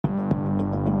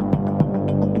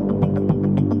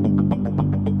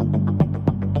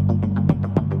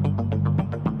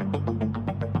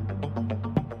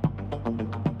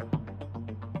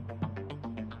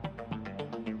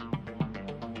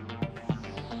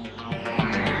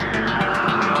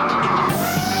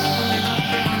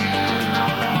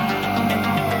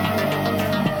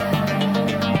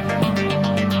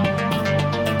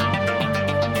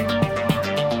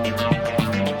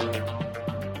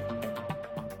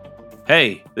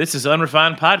Hey, this is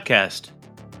Unrefined Podcast.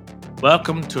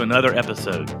 Welcome to another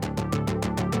episode.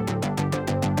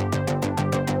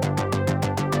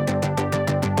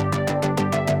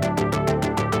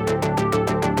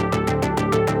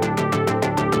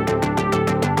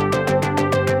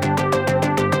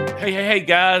 Hey,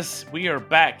 guys, we are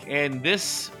back, and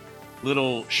this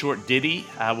little short ditty,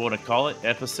 I want to call it,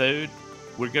 episode,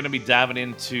 we're going to be diving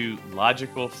into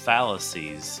logical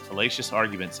fallacies, fallacious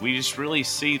arguments. We just really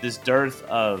see this dearth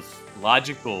of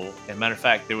logical, and matter of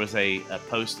fact, there was a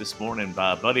post this morning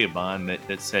by a buddy of mine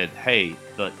that said, hey,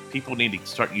 the people need to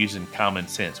start using common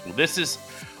sense. Well, this is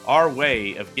our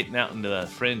way of getting out into the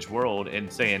fringe world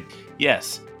and saying,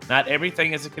 yes, not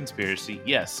everything is a conspiracy.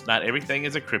 Yes, not everything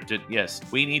is a cryptid. Yes,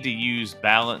 we need to use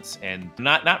balance and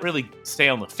not really stay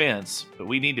on the fence, but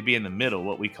we need to be in the middle,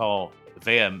 what we call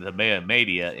the via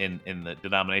media in the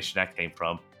denomination I came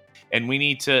from. And we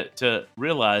need to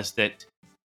realize that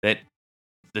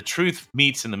the truth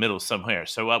meets in the middle somewhere.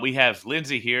 So we have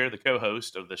Lindsay here, the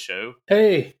co-host of the show.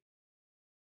 Hey.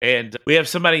 And we have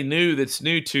somebody new that's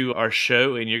new to our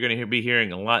show, and you're going to be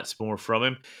hearing a lot more from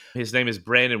him. His name is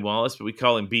Brandon Wallace, but we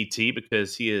call him BT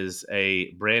because he is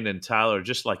a Brandon Tyler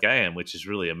just like I am, which is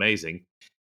really amazing.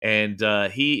 And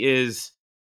he is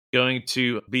going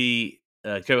to be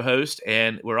a co-host,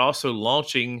 and we're also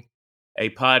launching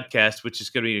a podcast, which is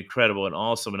going to be incredible and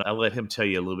awesome. And I'll let him tell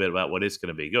you a little bit about what it's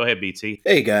going to be. Go ahead, BT.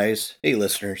 Hey, guys. Hey,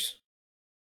 listeners.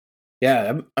 Yeah,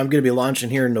 I'm going to be launching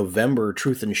here in November,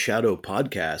 Truth and Shadow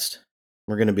podcast.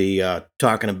 We're going to be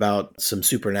talking about some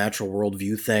supernatural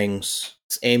worldview things.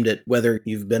 It's aimed at whether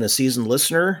you've been a seasoned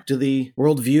listener to the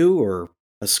worldview or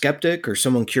a skeptic or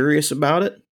someone curious about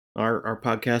it. Our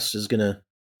podcast is going to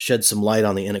shed some light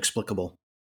on the inexplicable.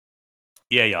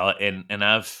 Yeah, y'all, and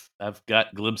I've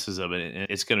got glimpses of it, and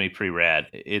it's going to be pretty rad.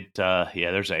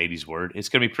 There's an 80s word. It's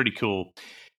going to be pretty cool.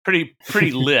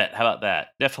 Pretty lit. How about that?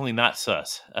 Definitely not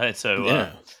sus.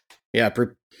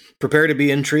 Prepare to be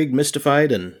intrigued,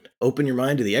 mystified, and open your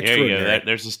mind to the extraordinary. There you go.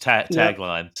 There's this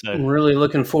tagline. So I'm really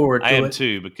looking forward to it. I am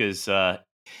too, because and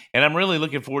I'm really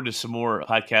looking forward to some more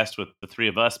podcasts with the three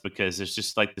of us, because there's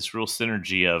just like this real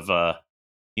synergy of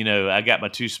I got my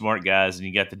two smart guys, and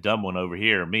you got the dumb one over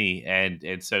here, me,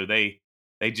 and so they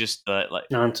just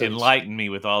enlighten me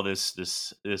with all this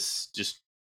just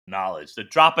knowledge. The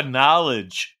drop of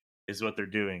knowledge is what they're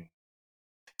doing.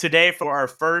 Today, for our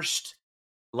first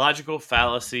logical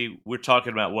fallacy, we're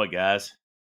talking about what, guys?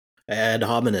 Ad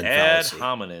hominem ad fallacy.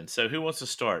 Hominem. So who wants to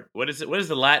start? What is it? What is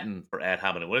the Latin for ad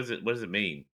hominem? What does it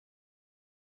mean?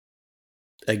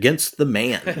 Against the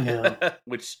man. Yeah.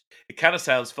 Which, it kind of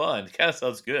sounds fun. It kind of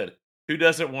sounds good. Who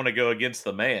doesn't want to go against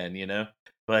the man,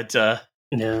 But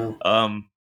No.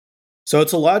 So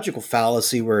it's a logical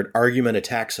fallacy where an argument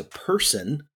attacks a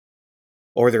person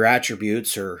or their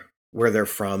attributes or where they're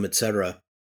from, etc.,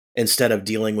 instead of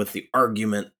dealing with the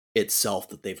argument itself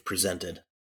that they've presented.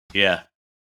 Yeah.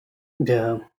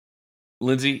 Yeah.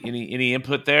 Lindsay, any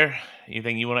input there?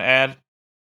 Anything you want to add?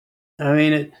 I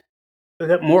mean, I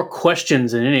got more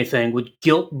questions than anything. Would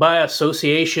guilt by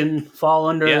association fall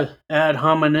under ad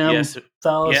hominem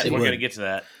fallacy? Yeah, we're going to get to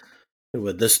that. It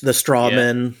would. The straw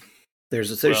men.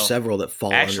 There's several that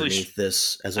fall underneath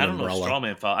this as an umbrella. I don't know, straw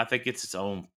man fallacy. I think it's its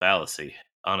own fallacy,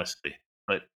 honestly.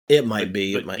 But it might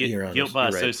be. Guilt by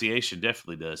association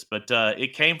definitely does. But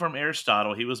it came from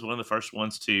Aristotle. He was one of the first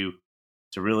ones to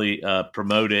really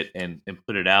promote it and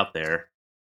put it out there.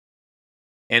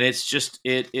 And it's just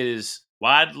it is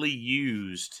widely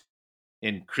used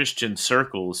in Christian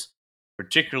circles,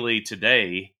 particularly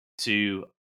today, to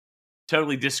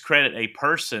totally discredit a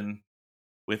person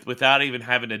without even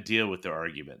having to deal with their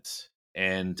arguments.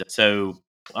 And so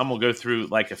I'm going to go through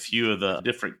like a few of the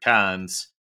different kinds,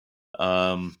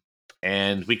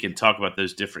 and we can talk about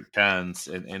those different kinds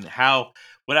and how,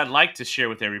 what I'd like to share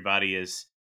with everybody is,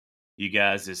 you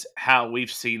guys, is how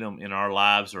we've seen them in our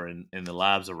lives or in the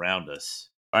lives around us.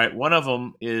 All right, one of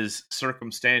them is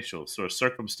circumstantial. So a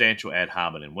circumstantial ad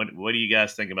hominem. What do you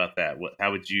guys think about that?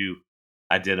 How would you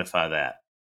identify that?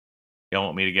 Y'all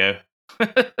want me to go?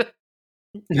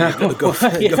 Go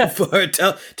for it.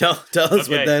 Tell us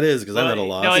what that is, because I'm at a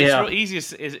loss. No, it's real easy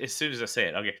as soon as I say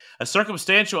it. Okay, a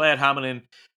circumstantial ad hominem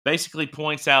basically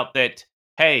points out that,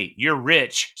 hey, you're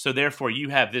rich, so therefore you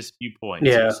have this viewpoint.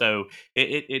 Yeah. So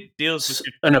it deals with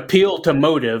an appeal to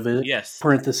motive. Yes.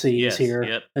 Parentheses here.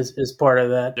 Yep. Is part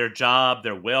of that. Their job,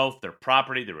 their wealth, their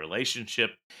property, their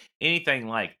relationship, anything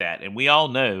like that. And we all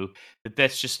know that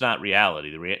that's just not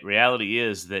reality. The reality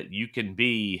is that you can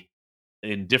be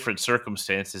in different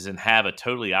circumstances and have a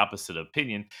totally opposite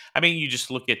opinion. I mean, you just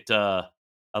look at a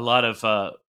lot of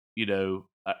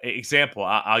example,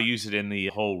 I'll use it in the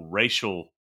whole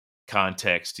racial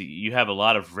context. You have a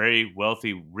lot of very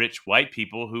wealthy, rich white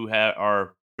people who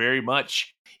are very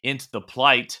much into the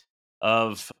plight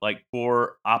of like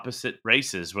poor opposite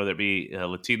races, whether it be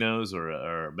Latinos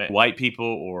or white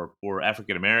people or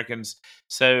African Americans.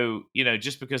 So,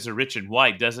 just because they're rich and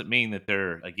white doesn't mean that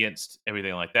they're against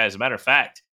everything like that. As a matter of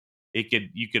fact,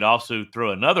 you could also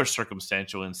throw another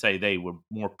circumstantial and say they were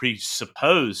more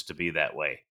presupposed to be that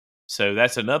way. So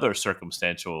that's another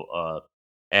circumstantial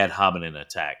ad hominem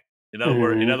attack. In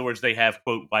other words, they have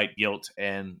quote white guilt,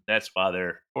 and that's why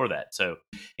they're for that. So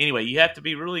anyway, you have to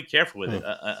be really careful with it.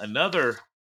 Another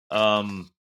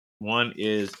one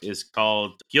is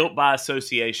called guilt by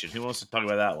association. Who wants to talk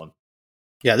about that one?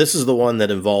 Yeah, this is the one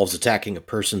that involves attacking a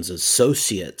person's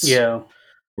associates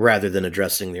rather than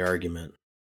addressing the argument.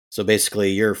 So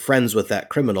basically, you're friends with that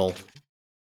criminal.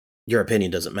 Your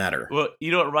opinion doesn't matter. Well,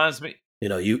 you know what reminds me?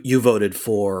 You voted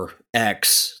for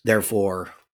X, therefore...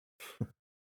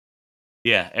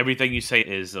 Yeah, everything you say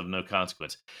is of no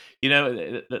consequence.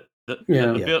 The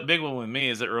big one with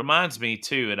me is it reminds me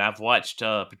too, and I've watched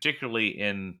particularly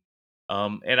in,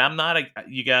 and I'm not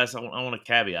you guys. I want to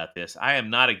caveat this. I am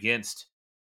not against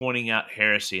pointing out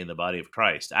heresy in the body of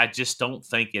Christ. I just don't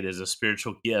think it is a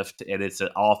spiritual gift and it's an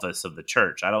office of the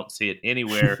church. I don't see it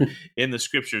anywhere in the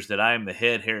scriptures that I am the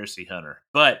head heresy hunter.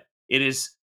 But this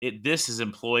is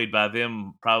employed by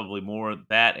them probably more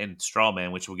that and straw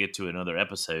man, which we'll get to in another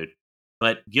episode.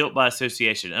 But guilt by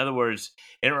association. In other words,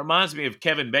 and it reminds me of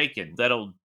Kevin Bacon, that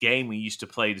old game we used to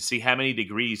play to see how many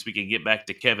degrees we can get back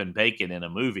to Kevin Bacon in a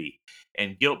movie.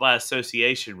 And guilt by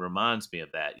association reminds me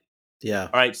of that. Yeah.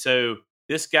 All right, so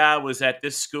this guy was at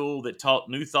this school that taught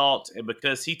New Thought, and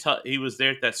because he was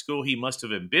there at that school, he must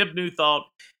have imbibed New Thought,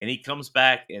 and he comes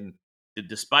back, and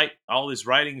despite all his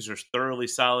writings are thoroughly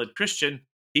solid Christian,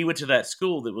 he went to that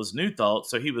school that was New Thought,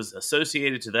 so he was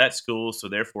associated to that school, so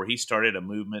therefore he started a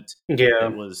movement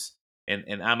that was,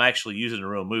 and I'm actually using a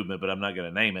real movement, but I'm not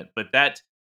going to name it, but that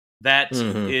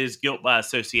is guilt by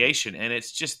association, and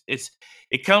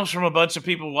it comes from a bunch of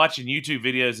people watching YouTube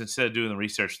videos instead of doing the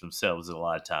research themselves. A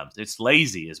lot of times, it's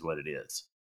lazy, is what it is.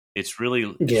 It's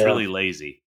really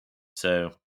lazy.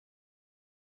 So,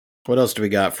 what else do we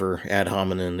got for ad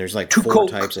hominem? There's like 4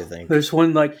 types, I think. There's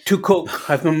one like tout coke.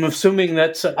 I'm assuming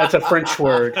that's a French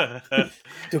word.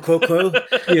 Tout coco?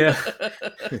 Yeah.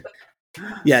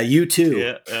 Yeah, you too.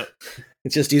 Yeah.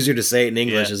 It's just easier to say it in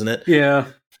English, isn't it? Yeah.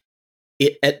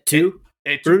 Et tu?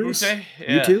 Brutus?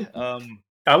 You too?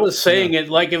 I was saying it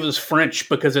like it was French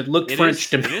because it looked French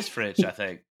to me. It is French, I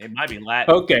think. It might be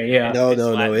Latin. Okay, yeah. No.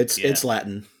 It's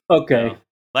Latin. Okay.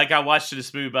 Like I watched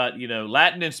this movie about,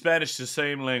 Latin and Spanish the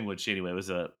same language. Anyway, it was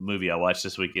a movie I watched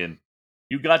this weekend.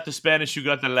 You got the Spanish, you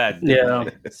got the Latin. Yeah.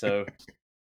 So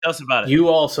tell us about it. You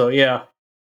also, yeah.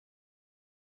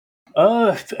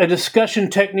 A discussion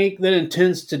technique that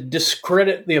intends to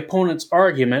discredit the opponent's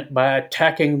argument by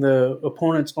attacking the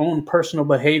opponent's own personal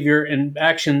behavior and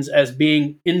actions as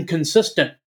being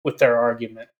inconsistent with their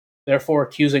argument, therefore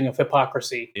accusing of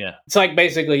hypocrisy. Yeah. It's like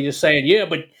basically just saying, yeah,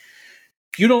 but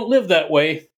you don't live that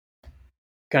way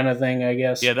kind of thing, I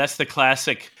guess. Yeah, that's the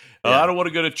classic. I don't want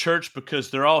to go to church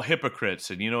because they're all hypocrites.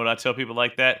 And you know what I tell people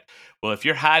like that? Well, if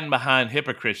you're hiding behind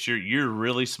hypocrites, you're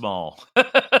really small.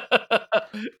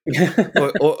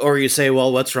 or you say,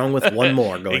 well, what's wrong with one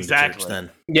more going to church then?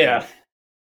 Yeah.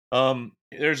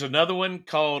 There's another one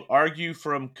called argue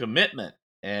from commitment.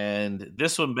 And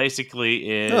this one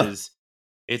basically is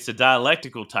it's a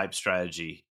dialectical type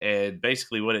strategy. And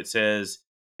basically what it says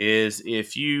is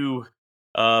if you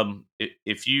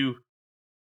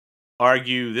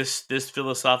argue this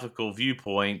philosophical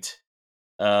viewpoint,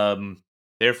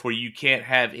 therefore you can't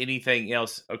have anything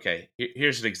else. Okay,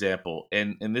 here's an example,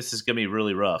 and this is going to be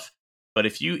really rough. But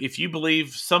if you believe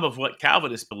some of what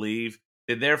Calvinists believe,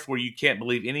 then therefore you can't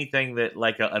believe anything that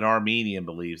like an Armenian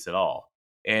believes at all.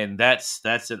 And that's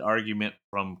an argument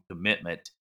from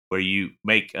commitment, where you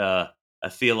make a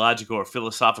theological or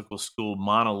philosophical school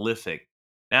monolithic.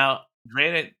 Now,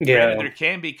 granted, there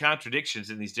can be contradictions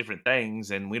in these different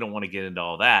things, and we don't want to get into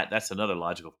all that. That's another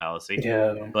logical fallacy.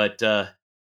 Yeah. But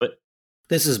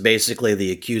this is basically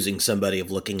the accusing somebody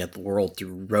of looking at the world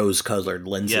through rose-colored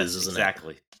lenses, isn't it?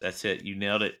 Exactly. That's it. You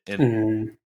nailed it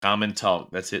in common talk.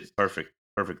 That's it.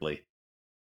 Perfectly.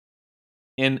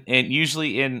 And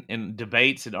usually in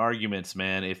debates and arguments,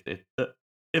 man, if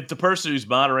the person who's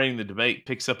moderating the debate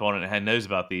picks up on it and knows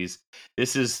about these,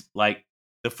 this is like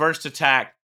the first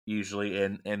attack usually,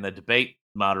 and the debate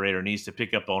moderator needs to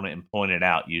pick up on it and point it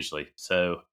out usually.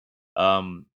 So,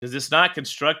 because it's not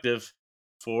constructive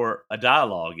for a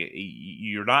dialogue.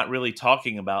 You're not really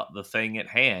talking about the thing at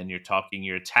hand.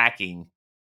 You're attacking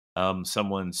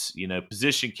someone's,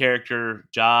 position, character,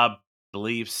 job,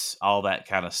 beliefs, all that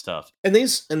kind of stuff. And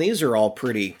these are all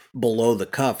pretty below the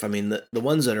cuff. I mean, the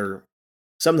ones that are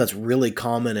something that's really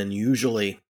common and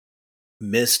usually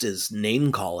missed is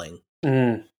name calling.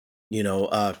 Mm.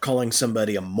 Calling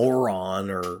somebody a moron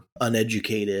or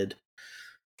uneducated.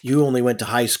 You only went to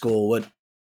high school.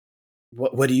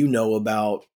 What do you know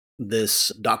about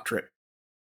this doctorate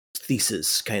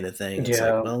thesis kind of thing? It's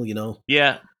like, well,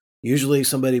 yeah. Usually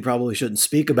somebody probably shouldn't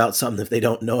speak about something if they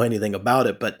don't know anything about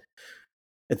it. But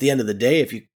at the end of the day,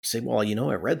 if you say, well,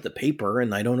 I read the paper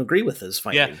and I don't agree with his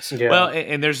findings. Yeah. Well,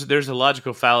 and there's a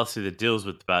logical fallacy that deals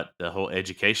with about the whole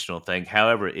educational thing.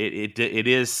 However, it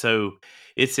is so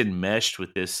it's enmeshed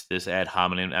with this ad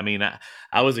hominem. I mean,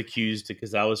 I was accused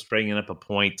because I was bringing up a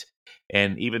point,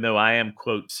 and even though I am,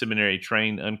 quote, seminary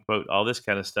trained, unquote, all this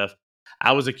kind of stuff,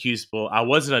 I was accused. Well, I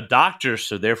wasn't a doctor,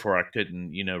 so therefore I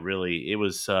couldn't, really. It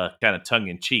was kind of tongue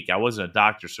in cheek. I wasn't a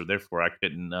doctor, so therefore I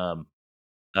couldn't.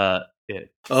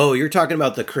 Oh, you're talking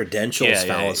about the credentials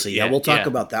fallacy. Yeah, we'll talk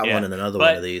about that one in another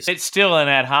one of these. It's still an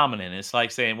ad hominem. It's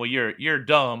like saying, well, you're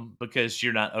dumb because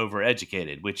you're not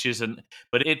overeducated, which isn't,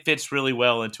 but it fits really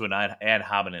well into an ad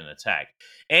hominem attack.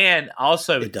 And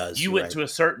also, it does. You went to a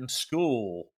certain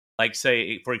school, like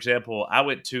say, for example, I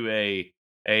went to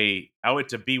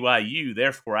BYU,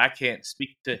 therefore I can't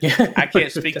speak to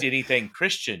to anything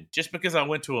Christian. Just because I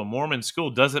went to a Mormon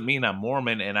school doesn't mean I'm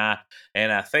Mormon and I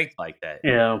think like that.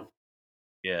 Yeah.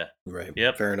 Yeah. Right.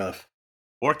 Yep. Fair enough.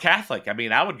 Or Catholic. I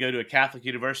mean, I would go to a Catholic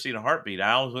university in a heartbeat.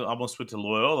 I almost went to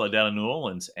Loyola down in New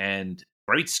Orleans, and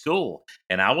great school.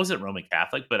 And I wasn't Roman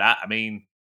Catholic, but I mean,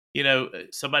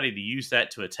 somebody to use that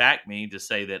to attack me, to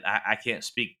say that I can't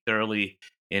speak thoroughly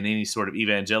in any sort of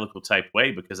evangelical type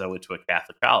way because I went to a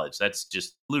Catholic college. That's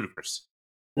just ludicrous.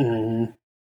 Mm-hmm.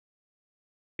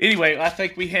 Anyway, I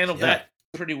think we handled that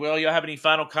pretty well. Y'all have any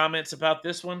final comments about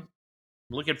this one?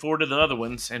 Looking forward to the other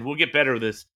ones, and we'll get better at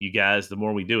this, you guys, the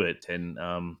more we do it and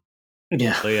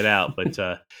lay it out.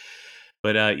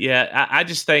 But I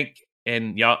just think,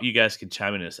 and you guys can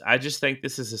chime in this. I just think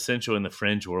this is essential in the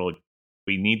fringe world.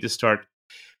 We need to start.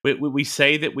 We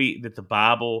say that the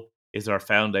Bible is our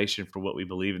foundation for what we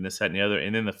believe in, this, that, and the other.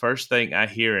 And then the first thing I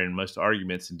hear in most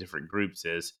arguments in different groups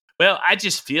is, "Well, I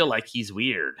just feel like he's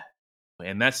weird."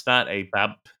 And that's not a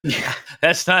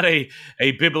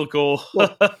biblical.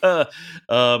 No,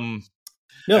 I mean,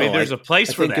 there's a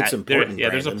place for that. It's important,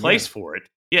 there's a place for it.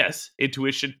 Yes,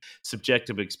 intuition,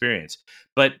 subjective experience,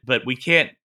 but we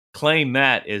can't claim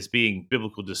that as being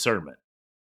biblical discernment.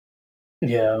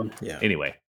 Yeah.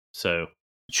 Anyway, so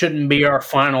it shouldn't be our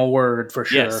final word for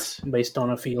sure, based on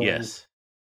a feeling. Yes.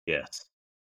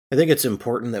 I think it's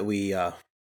important that we.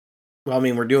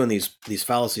 We're doing these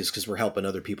fallacies because we're helping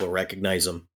other people recognize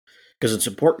them. Because it's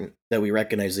important that we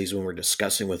recognize these when we're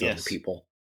discussing with other people.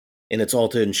 And it's all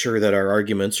to ensure that our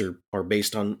arguments are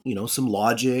based on, some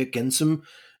logic and some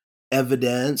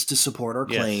evidence to support our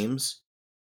claims,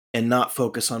 and not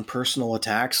focus on personal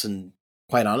attacks and,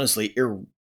 quite honestly,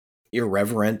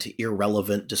 irreverent,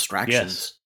 irrelevant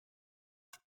distractions.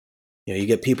 You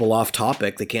get people off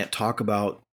topic. They can't talk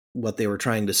about what they were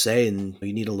trying to say, and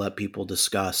you need to let people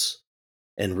discuss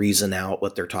and reason out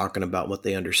what they're talking about, what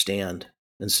they understand,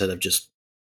 instead of just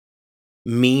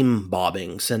meme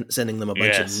bobbing, sending them a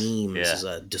bunch of memes as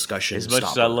a discussion. As much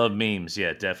as I love memes,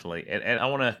 definitely. And I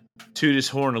want to toot his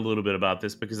horn a little bit about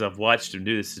this because I've watched him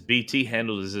do this. BT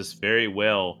handles this very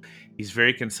well. He's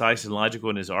very concise and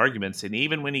logical in his arguments. And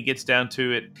even when he gets down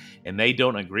to it and they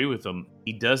don't agree with him,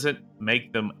 he doesn't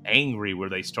make them angry where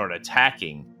they start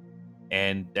attacking.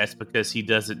 And that's because he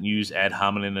doesn't use ad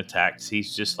hominem attacks.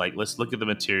 He's just like, let's look at the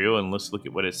material and let's look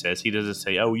at what it says. He doesn't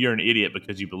say, oh, you're an idiot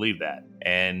because you believe that.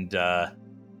 And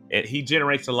he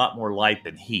generates a lot more light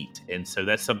than heat. And so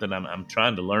that's something I'm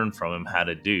trying to learn from him how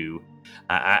to do.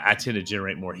 I tend to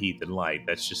generate more heat than light.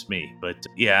 That's just me. But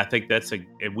I think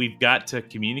we've got to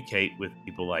communicate with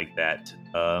people like that,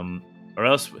 or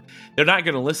else they're not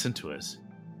going to listen to us.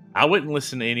 I wouldn't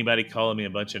listen to anybody calling me a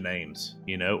bunch of names,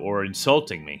 or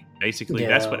insulting me. Basically,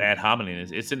 that's what ad hominem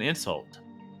is. It's an insult.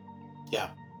 Yeah.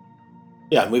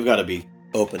 Yeah, and we've got to be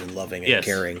open and loving and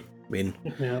caring. I mean,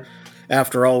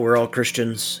 after all, we're all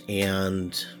Christians,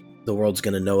 and the world's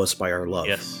going to know us by our love.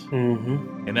 Yes.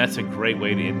 Mm-hmm. And that's a great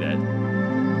way to end that.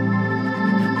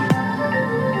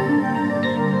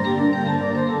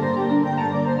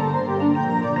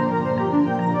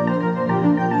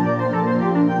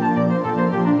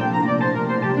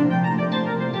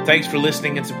 Thanks for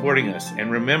listening and supporting us.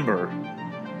 And remember,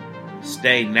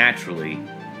 stay naturally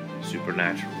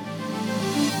supernatural.